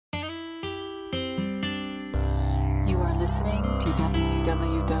listening to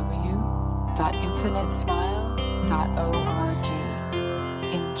www.infinitesmile.org.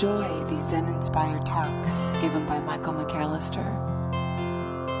 Enjoy these Zen-inspired talks given by Michael McAllister.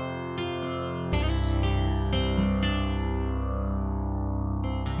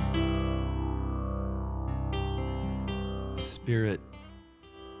 Spirit,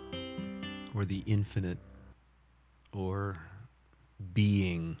 or the infinite, or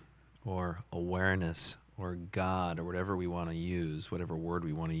being, or awareness, or God, or whatever we want to use, whatever word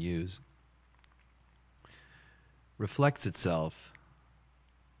we want to use, reflects itself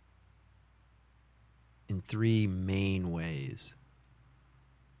in three main ways.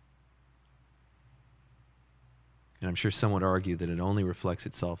 And I'm sure some would argue that it only reflects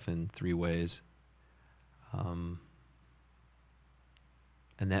itself in three ways. And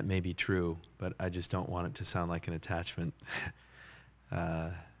that may be true, but I just don't want it to sound like an attachment.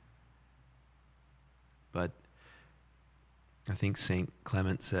 But I think St.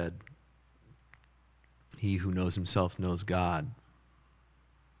 Clement said, "He who knows himself knows God."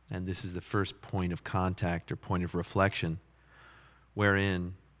 And this is the first point of contact or point of reflection,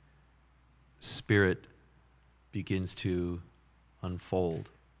 wherein spirit begins to unfold.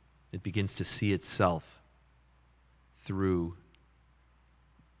 It begins to see itself through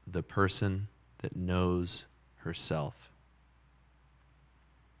the person that knows herself.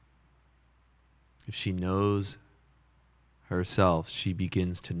 If she knows herself, she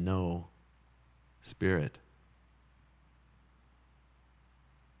begins to know spirit.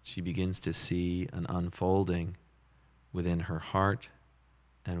 She begins to see an unfolding within her heart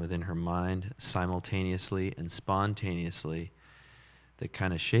and within her mind simultaneously and spontaneously that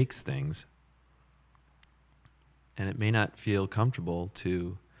kind of shakes things. And it may not feel comfortable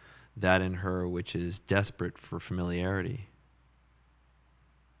to that in her which is desperate for familiarity,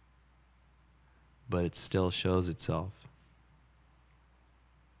 but it still shows itself.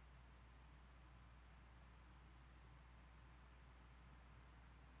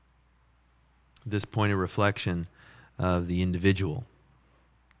 This point of reflection of the individual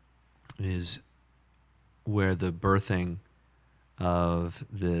is where the birthing of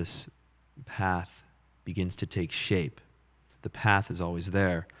this path begins to take shape. The path is always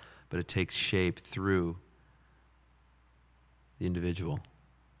there, but it takes shape through the individual.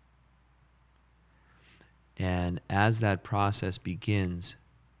 And as that process begins,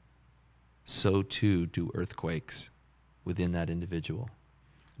 so too do earthquakes within that individual.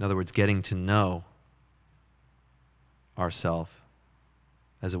 In other words, getting to know ourself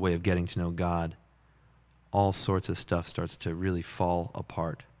as a way of getting to know God, all sorts of stuff starts to really fall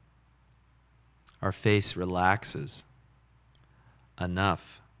apart. Our face relaxes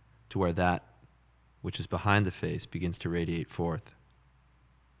enough to where that which is behind the face begins to radiate forth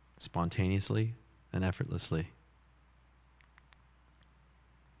spontaneously and effortlessly.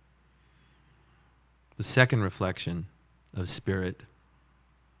 The second reflection of spirit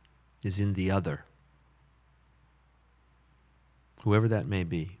is in the other. Whoever that may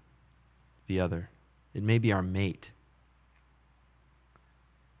be, the other. It may be our mate.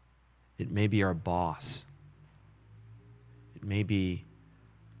 It may be our boss. It may be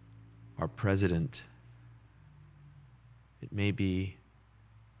our president. It may be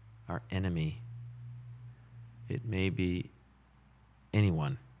our enemy. It may be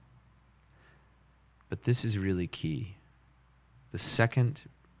anyone. But this is really key. The second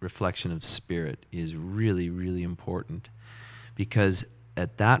reflection of spirit is really, really important, because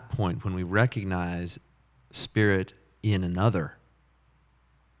at that point, when we recognize spirit in another,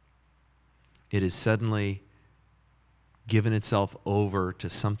 it is suddenly given itself over to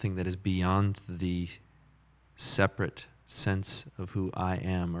something that is beyond the separate sense of who I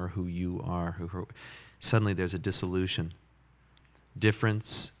am or who you are. Suddenly there's a dissolution.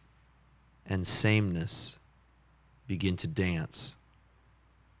 Difference and sameness begin to dance.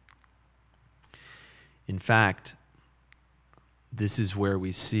 In fact, this is where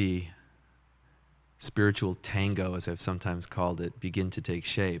we see spiritual tango, as I've sometimes called it, begin to take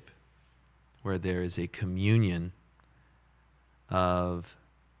shape, where there is a communion of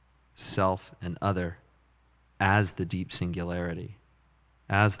self and other as the deep singularity,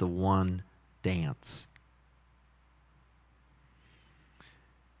 as the one dance.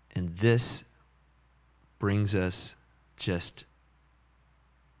 And this brings us just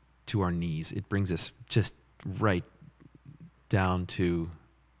to our knees. It brings us just right down to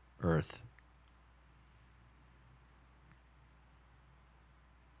earth.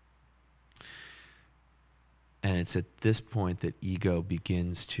 And it's at this point that ego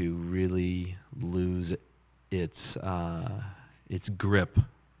begins to really lose its grip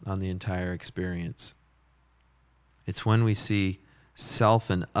on the entire experience. It's when we see self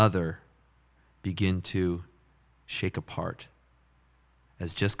and other begin to shake apart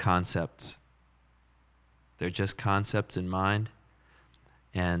as just concepts. They're just concepts in mind,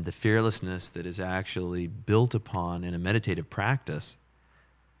 and the fearlessness that is actually built upon in a meditative practice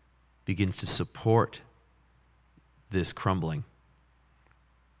begins to support this crumbling.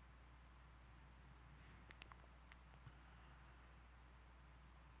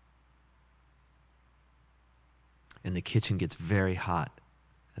 And the kitchen gets very hot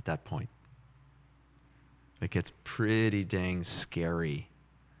at that point. It gets pretty dang scary.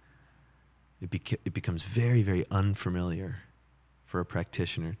 It becomes very, very unfamiliar for a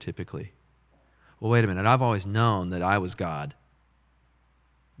practitioner, typically. Well, wait a minute. I've always known that I was God.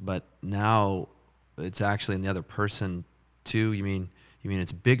 But now it's actually in the other person, too? You mean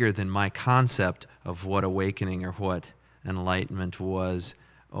it's bigger than my concept of what awakening or what enlightenment was?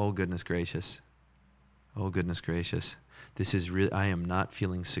 Oh, goodness gracious. Oh, goodness gracious. This is real. I am not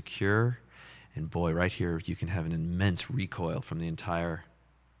feeling secure. And boy, right here, you can have an immense recoil from the entire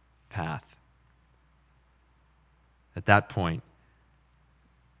path. At that point,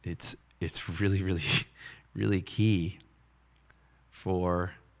 it's really, really, really key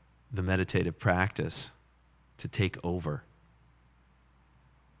for the meditative practice to take over.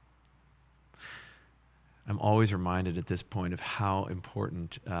 I'm always reminded at this point of how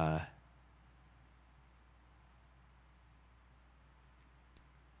important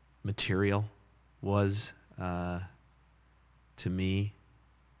material was to me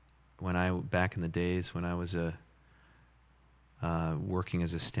back in the days when I was working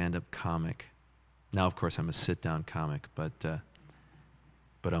as a stand-up comic. Now, of course, I'm a sit-down comic, but is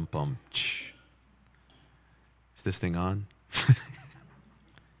this thing on?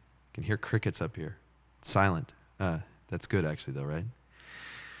 Can hear crickets up here. It's silent. That's good, actually, though, right?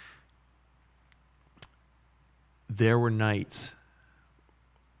 There were nights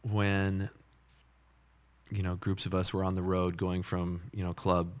when groups of us were on the road going from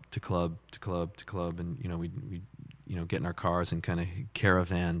club to club to club to club, and we'd get in our cars and kind of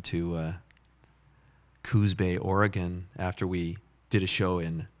caravan to Coos Bay, Oregon, after we did a show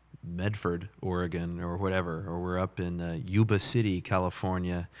in Medford, Oregon, or whatever, or we're up in Yuba City,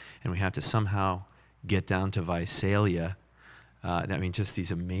 California, and we have to somehow get down to Visalia. Just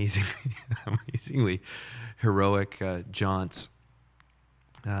these amazingly heroic jaunts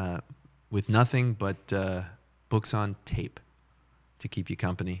with nothing but books on tape to keep you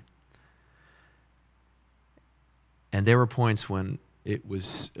company. And there were points when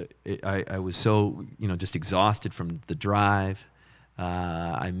I was so just exhausted from the drive.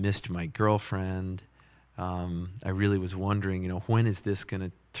 I missed my girlfriend. I really was wondering, when is this going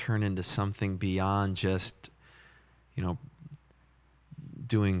to turn into something beyond just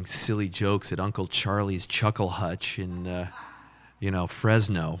doing silly jokes at Uncle Charlie's Chuckle Hutch in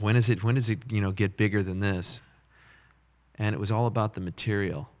Fresno. When is it get bigger than this? And it was all about the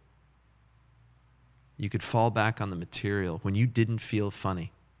material. You could fall back on the material when you didn't feel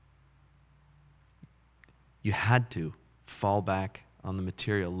funny. You had to fall back on the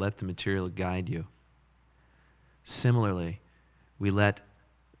material. Let the material guide you. Similarly, we let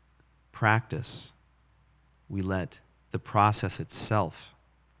practice, we let the process itself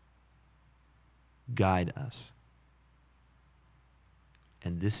guide us.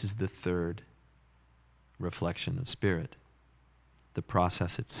 And this is the third reflection of spirit, the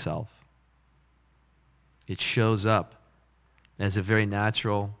process itself. It shows up as a very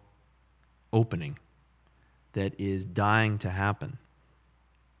natural opening that is dying to happen,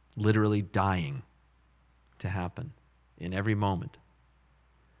 literally dying to happen in every moment.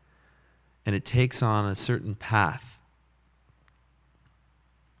 And it takes on a certain path.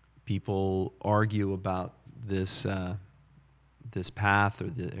 People argue about this path,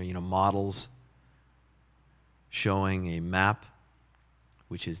 or models showing a map,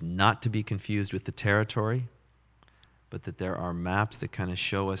 which is not to be confused with the territory, but that there are maps that kind of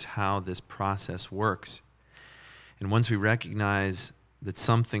show us how this process works. And once we recognize that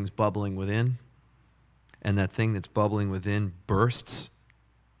something's bubbling within, and that thing that's bubbling within bursts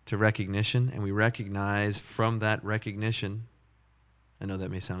to recognition, and we recognize from that recognition, I know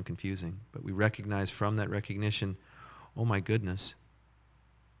that may sound confusing, but we recognize from that recognition, oh my goodness,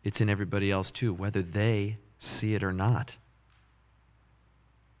 it's in everybody else too, whether they see it or not.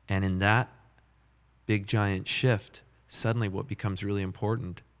 And in that big giant shift, suddenly what becomes really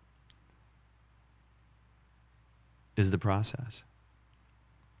important is the process.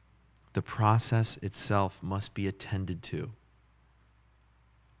 The process itself must be attended to.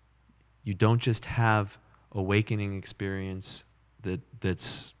 You don't just have awakening experience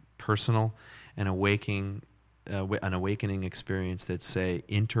that's personal and awakening an awakening experience that's, say,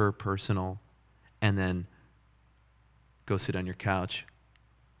 interpersonal, and then go sit on your couch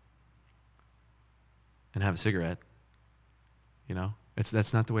and have a cigarette.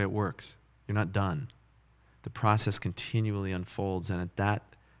 That's not the way it works. You're not done. The process continually unfolds, and at that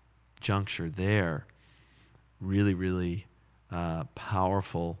juncture there, really, really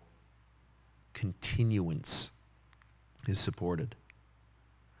powerful continuance is supported.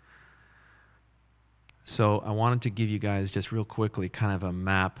 So I wanted to give you guys just real quickly kind of a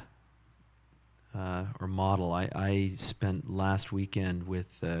map or model. I spent last weekend with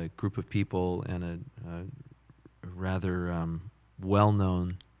a group of people and a rather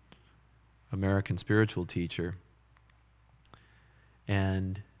well-known American spiritual teacher,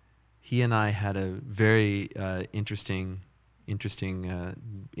 and he and I had a very interesting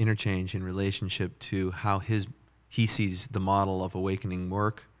interchange in relationship to how he sees the model of awakening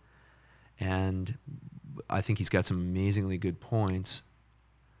work, and I think he's got some amazingly good points,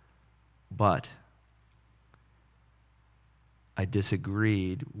 but I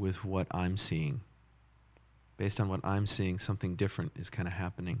disagreed with what I'm seeing. Based on what I'm seeing, something different is kind of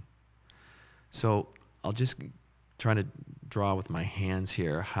happening. So I'll just try to draw with my hands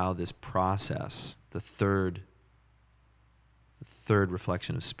here how this process, the third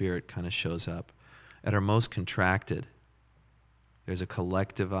reflection of spirit, kind of shows up. At our most contracted, there's a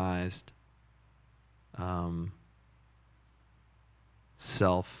collectivized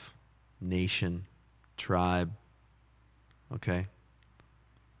self, nation, tribe. Okay?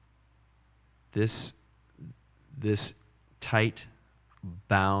 This tight,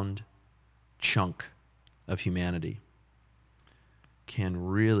 bound chunk of humanity can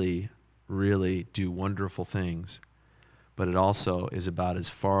really, really do wonderful things, but it also is about as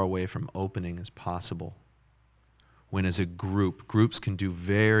far away from opening as possible. When as a groups can do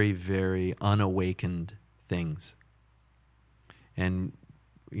very, very unawakened things. And,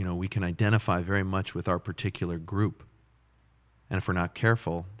 we can identify very much with our particular group. And if we're not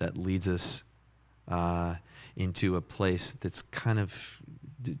careful, that leads us into a place that's kind of,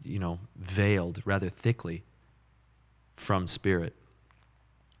 veiled rather thickly from spirit.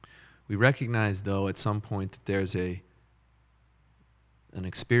 We recognize, though, at some point that there's an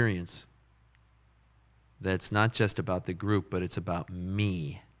experience that's not just about the group, but it's about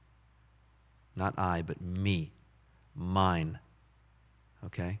me. Not I, but me. Mine.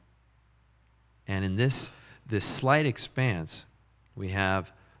 Okay? And in this slight expanse, we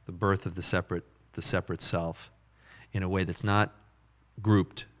have the birth of the separate self in a way that's not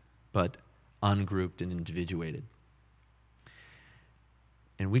grouped, but ungrouped and individuated.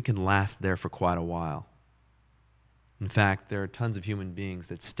 And we can last there for quite a while. In fact, there are tons of human beings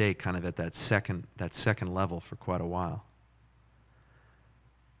that stay kind of at that second level for quite a while.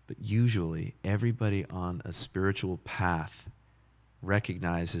 But usually, everybody on a spiritual path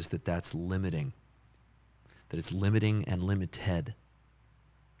recognizes that that's limiting, that it's limiting and limited.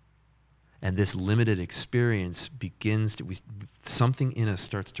 And this limited experience something in us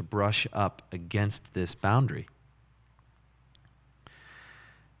starts to brush up against this boundary.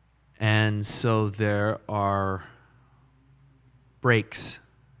 And so there are breaks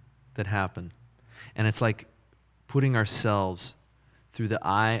that happen. And it's like putting ourselves through the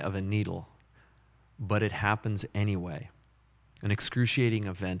eye of a needle, but it happens anyway. An excruciating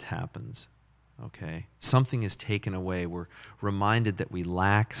event happens. Okay? Something is taken away. We're reminded that we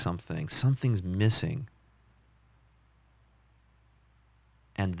lack something. Something's missing.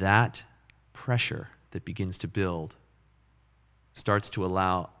 And that pressure that begins to build starts to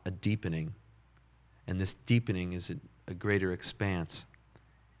allow a deepening. And this deepening is a greater expanse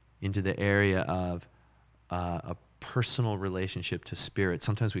into the area of a personal relationship to spirit.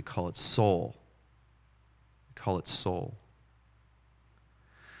 Sometimes we call it soul. We call it soul.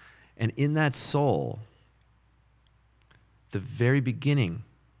 And in that soul, the very beginning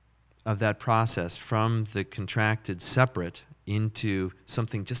of that process, from the contracted separate into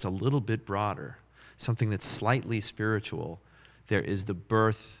something just a little bit broader, something that's slightly spiritual, there is the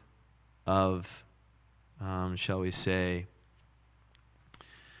birth of, shall we say,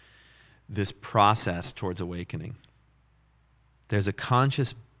 this process towards awakening. There's a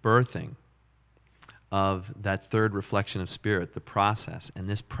conscious birthing of that third reflection of spirit, the process. And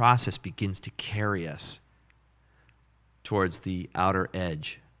this process begins to carry us towards the outer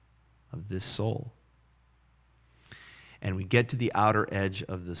edge of this soul. And we get to the outer edge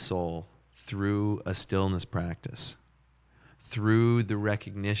of the soul through a stillness practice, through the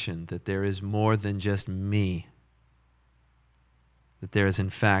recognition that there is more than just me, that there is in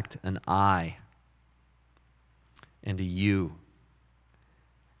fact an I, and a you,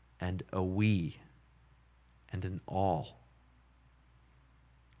 and a we, and an all.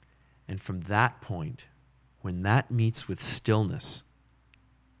 And from that point, when that meets with stillness,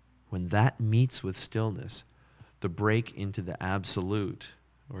 the break into the absolute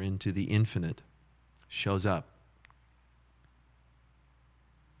or into the infinite shows up.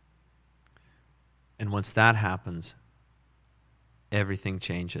 And once that happens, everything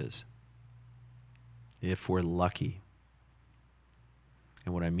changes. If we're lucky.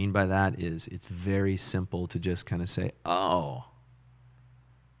 And what I mean by that is it's very simple to just kind of say, oh,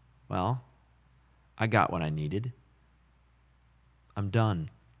 well, I got what I needed. I'm done.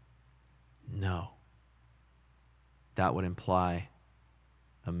 No. That would imply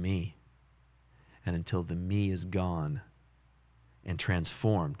a me. And until the me is gone and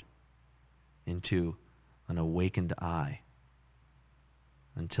transformed into an awakened I,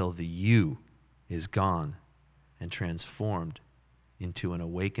 until the you is gone and transformed into an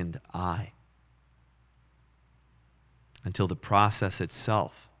awakened I, until the process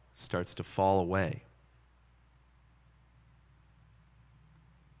itself starts to fall away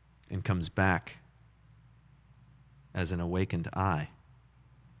and comes back as an awakened I,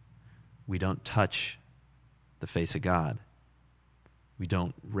 we don't touch the face of God. We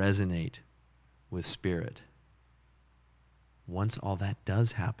don't resonate with Spirit. Once all that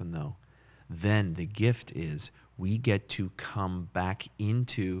does happen, though, then the gift is we get to come back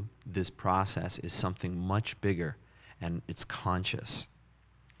into this process as something much bigger, and it's conscious.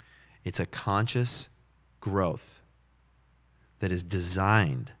 It's a conscious growth that is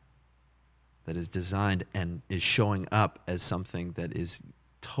designed and is showing up as something that is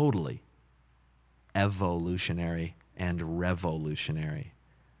totally evolutionary and revolutionary.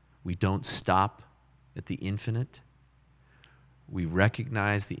 We don't stop at the infinite. We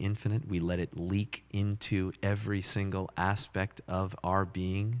recognize the infinite. We let it leak into every single aspect of our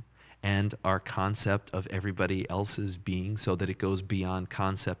being and our concept of everybody else's being, so that it goes beyond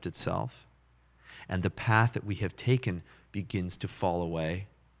concept itself. And the path that we have taken begins to fall away.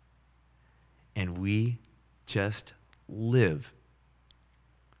 And we just live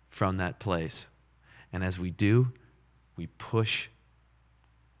from that place. And as we do, we push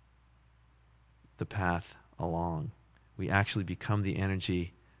the path along. We actually become the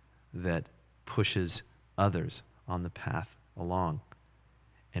energy that pushes others on the path along.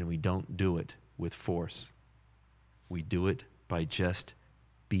 And we don't do it with force. We do it by just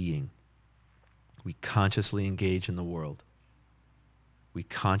being. We consciously engage in the world. We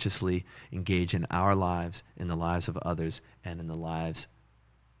consciously engage in our lives, in the lives of others, and in the lives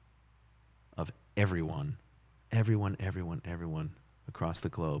of everyone across the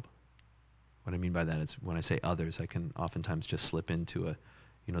globe. What I mean by that is when I say others, I can oftentimes just slip into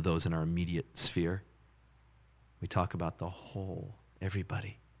those in our immediate sphere. We talk about the whole,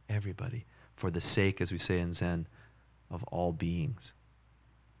 everybody, for the sake, as we say in Zen, of all beings.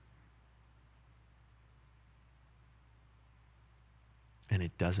 And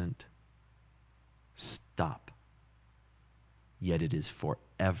it doesn't stop. Yet it is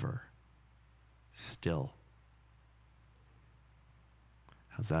forever still.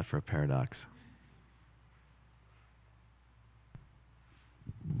 How's that for a paradox?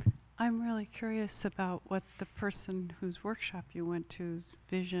 I'm really curious about what the person whose workshop you went to's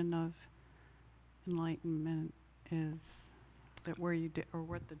vision of enlightenment is, that where you or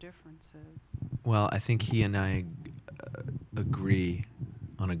what the difference is. Well, I think he and I agree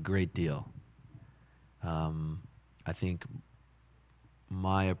on a great deal. I think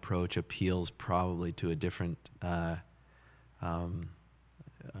my approach appeals probably to a different a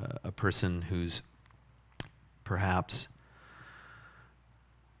person who's perhaps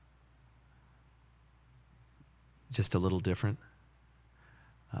just a little different.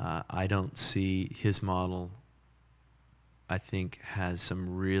 I don't see his model, I think, has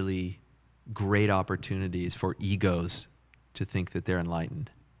some really great opportunities for egos to think that they're enlightened.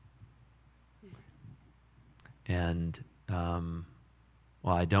 And,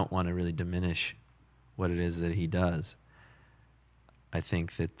 well, I don't want to really diminish what it is that he does. I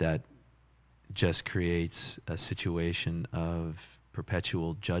think that just creates a situation of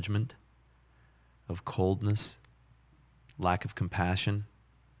perpetual judgment, of coldness, lack of compassion,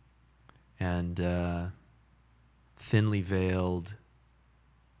 and thinly veiled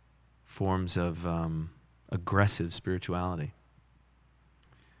forms of aggressive spirituality.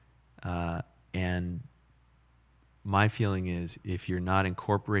 And my feeling is, if you're not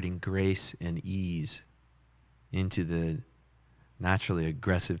incorporating grace and ease into the naturally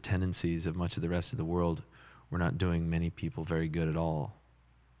aggressive tendencies of much of the rest of the world, we're not doing many people very good at all.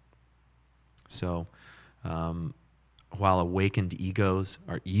 So while awakened egos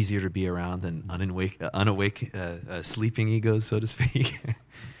are easier to be around than sleeping egos, so to speak,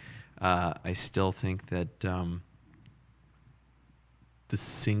 I still think that the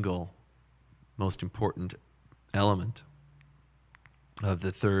single most important element of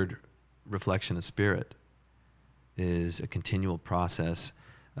the third reflection of spirit is a continual process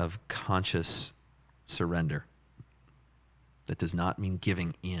of conscious surrender. That does not mean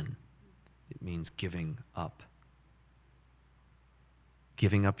giving in. It means giving up.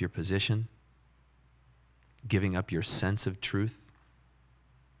 Giving up your position, giving up your sense of truth,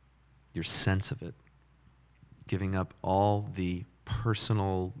 your sense of it, giving up all the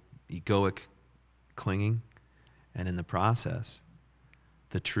personal, egoic clinging, and in the process,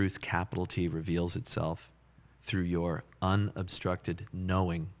 the truth, capital T, reveals itself through your unobstructed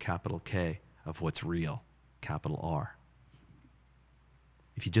knowing, capital K, of what's real, capital R.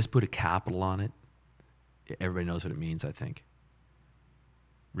 If you just put a capital on it, everybody knows what it means, I think.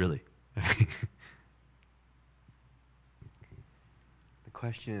 Really. The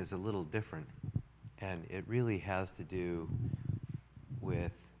question is a little different, and it really has to do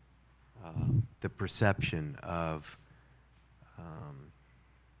with the perception of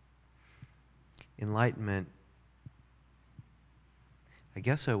enlightenment. I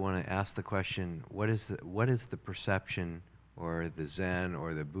guess I want to ask the question, what is the perception, or the Zen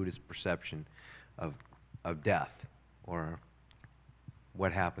or the Buddhist perception of death, or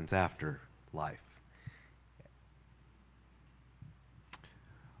what happens after life?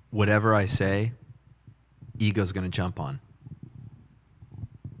 Whatever I say, ego's going to jump on.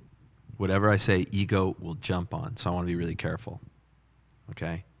 Whatever I say, ego will jump on. So I want to be really careful.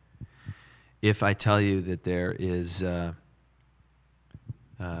 Okay? If I tell you that there is, that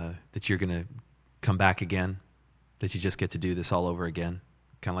you're going to come back again, that you just get to do this all over again,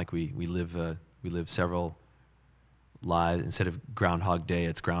 kind of like we live several lives. Instead of Groundhog Day,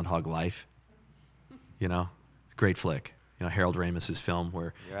 it's Groundhog Life. You know, it's a great flick. You know, Harold Ramis's film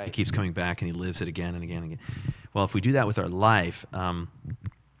where Right. he keeps coming back and he lives it again and again and again. Well, if we do that with our life, and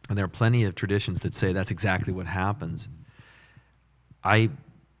there are plenty of traditions that say that's exactly what happens,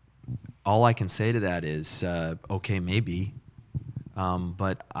 all I can say to that is, okay, maybe,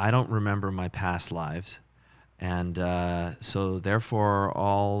 but I don't remember my past lives. And so therefore,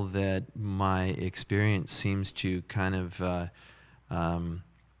 all that my experience seems to kind of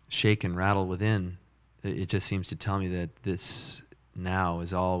shake and rattle within, it just seems to tell me that this now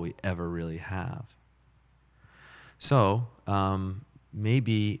is all we ever really have. So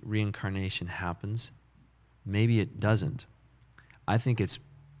maybe reincarnation happens, maybe it doesn't. I think it's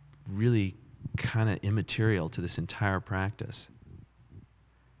really kind of immaterial to this entire practice.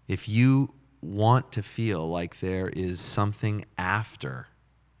 If you want to feel like there is something after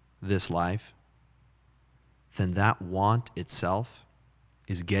this life, then that want itself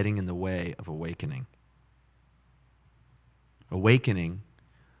is getting in the way of awakening. Awakening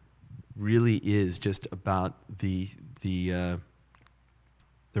really is just about the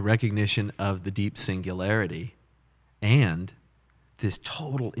recognition of the deep singularity and this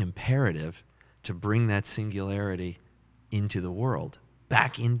total imperative to bring that singularity into the world.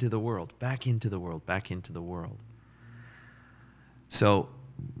 Back into the world, back into the world, back into the world. So,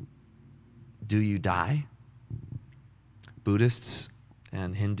 do you die? Buddhists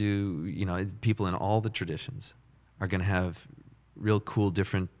and Hindu, you know, people in all the traditions are going to have real cool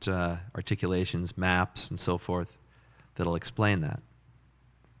different articulations, maps, and so forth that'll explain that.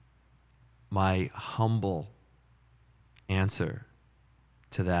 My humble answer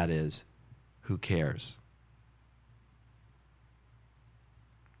to that is, who cares?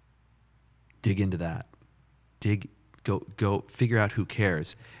 Dig into that. Go figure out who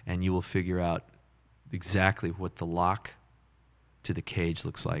cares, and you will figure out exactly what the lock to the cage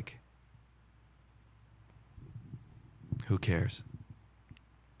looks like. Who cares?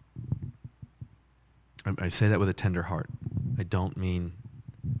 I say that with a tender heart. I don't mean,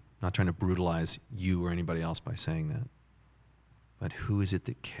 not trying to brutalize you or anybody else by saying that. But who is it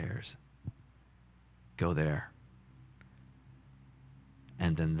that cares? Go there.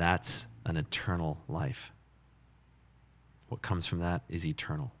 And then that's an eternal life. What comes from that is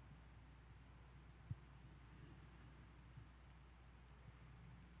eternal.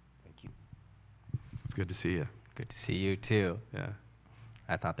 Thank you. It's good to see you. Good to see you too. Yeah.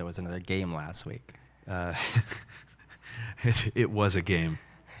 I thought there was another game last week. It was a game.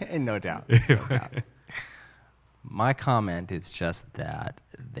 No doubt. No doubt. My comment is just that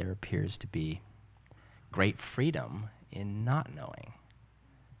there appears to be great freedom in not knowing.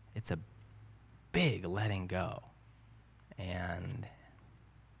 It's a big letting go. And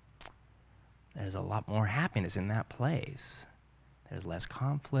there's a lot more happiness in that place. There's less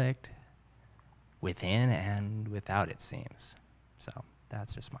conflict within and without, it seems. So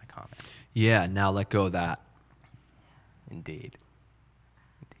that's just my comment. Yeah, now let go of that. Indeed.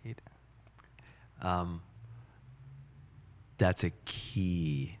 Indeed. That's a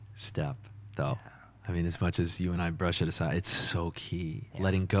key step, though. Yeah. I mean, as much as you and I brush it aside, it's so key. Yeah.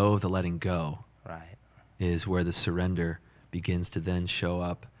 Letting go of the letting go Right. is where the surrender begins to then show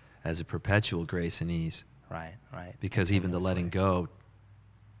up as a perpetual grace and ease. Right. Right. Because even the letting go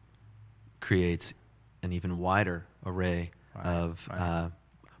creates an even wider array Right, of right.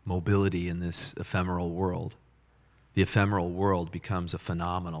 mobility in this ephemeral world. The ephemeral world becomes a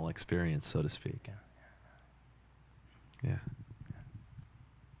phenomenal experience, so to speak. Yeah.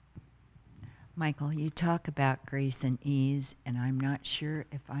 Michael, you talk about grace and ease, and I'm not sure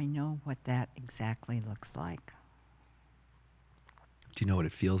if I know what that exactly looks like. Do you know what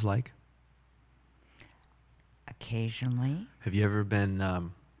it feels like? Occasionally. Have you ever been,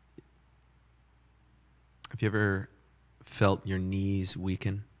 have you ever felt your knees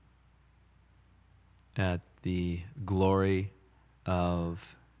weaken at the glory of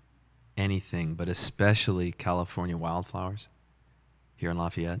anything, but especially California wildflowers here in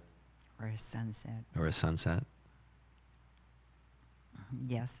Lafayette? Or a sunset. Or a sunset?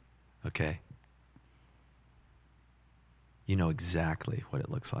 Yes. Okay. You know exactly what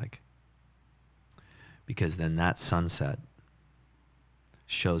it looks like. Because then that sunset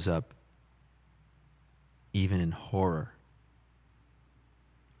shows up even in horror.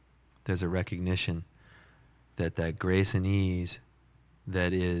 There's a recognition that that grace and ease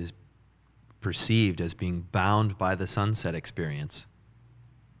that is perceived as being bound by the sunset experience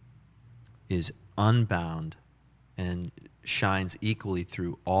is unbound and shines equally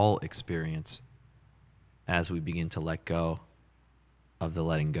through all experience as we begin to let go of the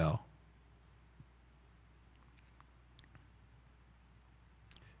letting go.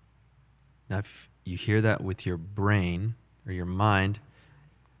 Now, if you hear that with your brain or your mind,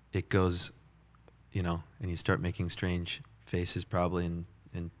 it goes, you know, and you start making strange faces probably, and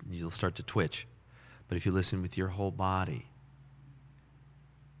you'll start to twitch. But if you listen with your whole body,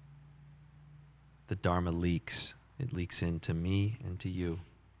 the Dharma leaks. It leaks into me and to you,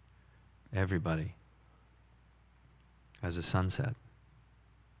 everybody, as a sunset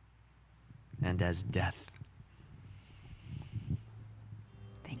and as death.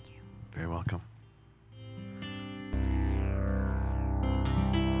 Thank you. Very welcome.